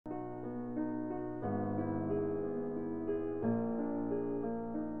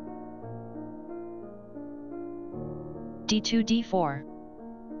d2 d4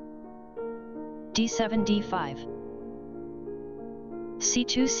 d7 d5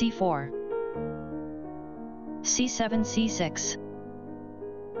 c2 c4 c7 c6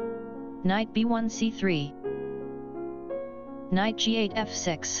 knight b1 c3 knight g8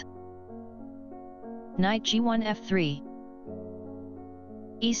 f6 knight g1 f3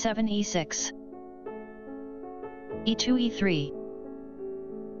 e7 e6 e2 e3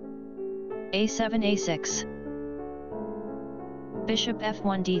 a7 a6 bishop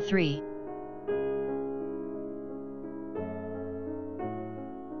f1 d3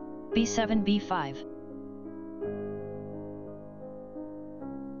 b7 b5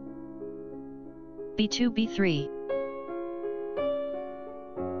 b2 b3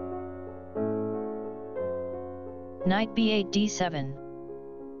 knight b8 d7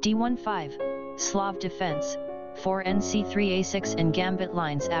 d1 5 Slav defense 4n c3 a6 and gambit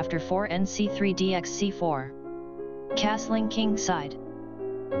lines after 4n c3 dx c4 castling king side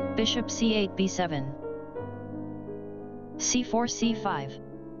bishop c8 b7 c4 c5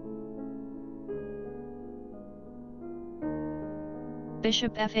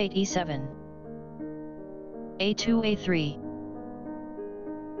 bishop f8 e7 a2 a3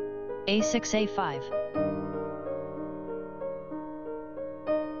 a6 a5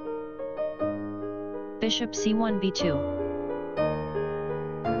 bishop c1 b2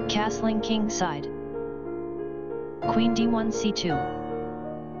 castling king side queen d1 c2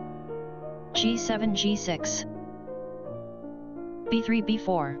 g7 g6 b3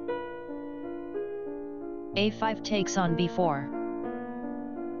 b4 a5 takes on b4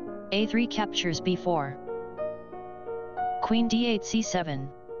 a3 captures b4 queen d8 c7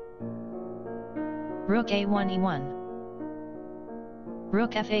 rook a1 e1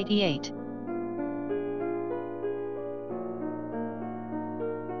 rook f8 e8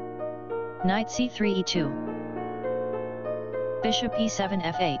 knight c3 e2 bishop e7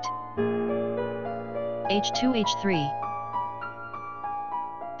 f8 h2 h3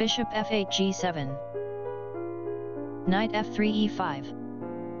 bishop f8 g7 knight f3 e5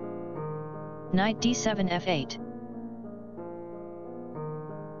 knight d7 f8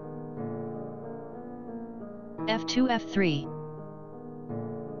 f2 f3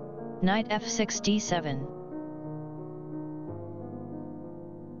 knight f6 d7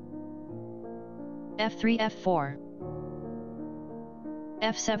 f3 f4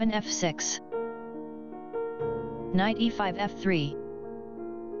 f7 f6 knight e5 f3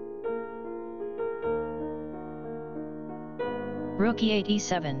 rook e8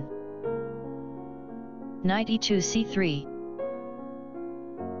 e7 knight e2 c3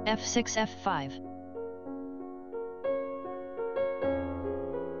 f6 f5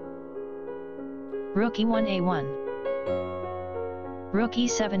 rook e1 a1 rook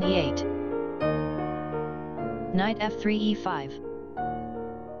e7 e8 knight f3 e5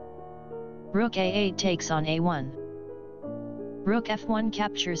 rook a8 takes on a1 rook f1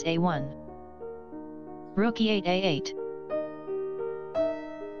 captures a1 rook e8 a8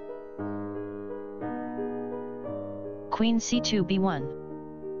 queen c2 b1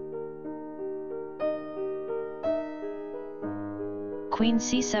 queen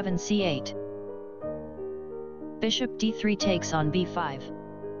c7 c8 bishop d3 takes on b5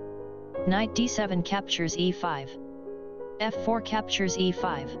 knight d7 captures e5 f4 captures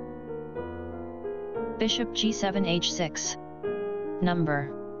e5 bishop g7 h6 number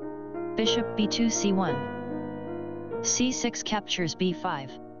bishop b2 c1 c6 captures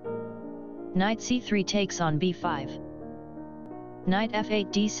b5 knight c3 takes on b5 knight f8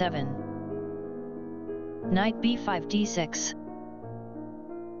 d7 knight b5 d6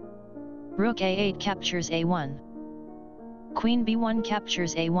 rook a8 captures a1 queen b1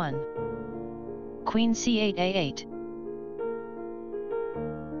 captures a1 queen c8 a8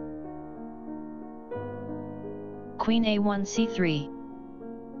 queen a1 c3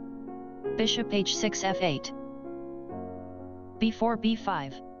 bishop h6 f8 b4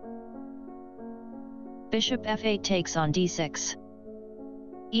 b5 bishop f8 takes on d6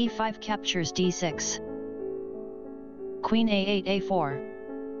 e5 captures d6 queen a8 a4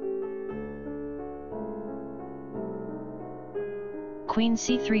 queen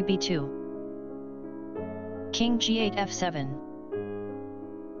c3 b2 king g8 f7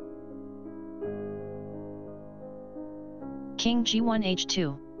 king g1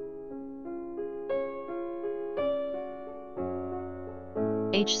 h2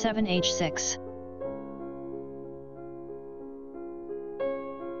 h7 h6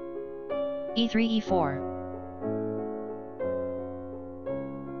 e3 e4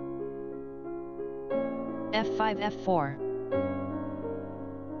 f5 f4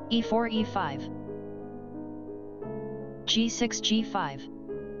 e4 e5 g6 g5,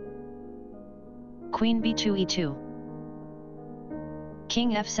 Queen b2 e2,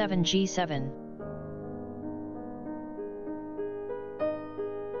 King f7 g7,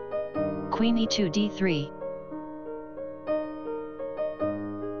 Queen e2 d3,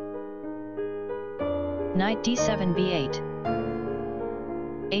 Knight d7 b8,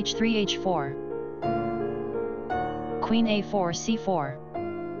 h3 h4, Queen a4 c4,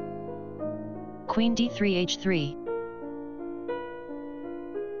 Queen d3 h3,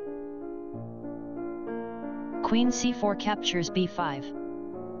 Queen c4 captures b5,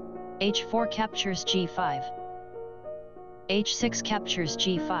 h4 captures g5, h6 captures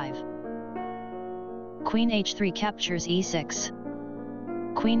g5, Queen h3 captures e6,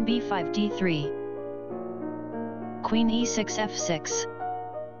 Queen b5 d3, Queen e6 f6,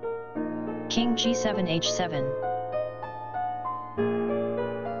 King g7 h7,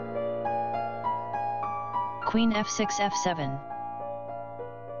 Queen f6 f7,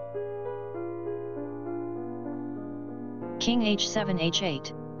 King h7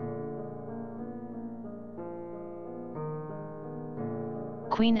 h8,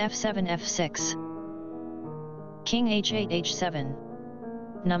 Queen f7 f6, King h8 h7,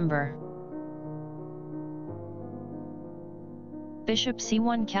 number. Bishop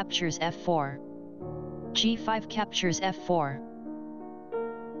c1 captures f4, g5 captures f4,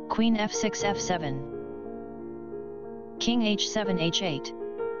 Queen f6 f7, King h7 h8,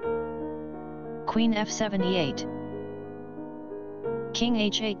 Queen f7 e8, King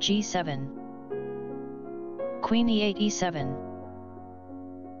h8 g7, Queen e8 e7,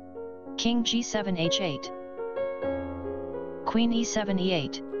 King g7 h8, Queen e7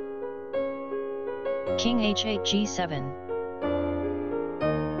 e8, King h8 g7,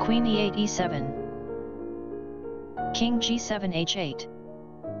 Queen e8 e7, King g7 h8,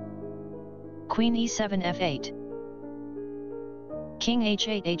 Queen e7 f8, King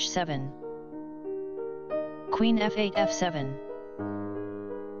h8 h7, Queen f8 f7,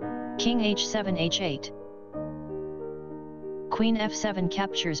 King h7 h8, Queen f7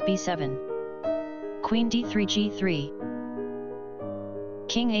 captures b7, Queen d3 g3,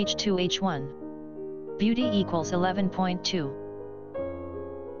 King h2 h1. Beauty equals 11.2.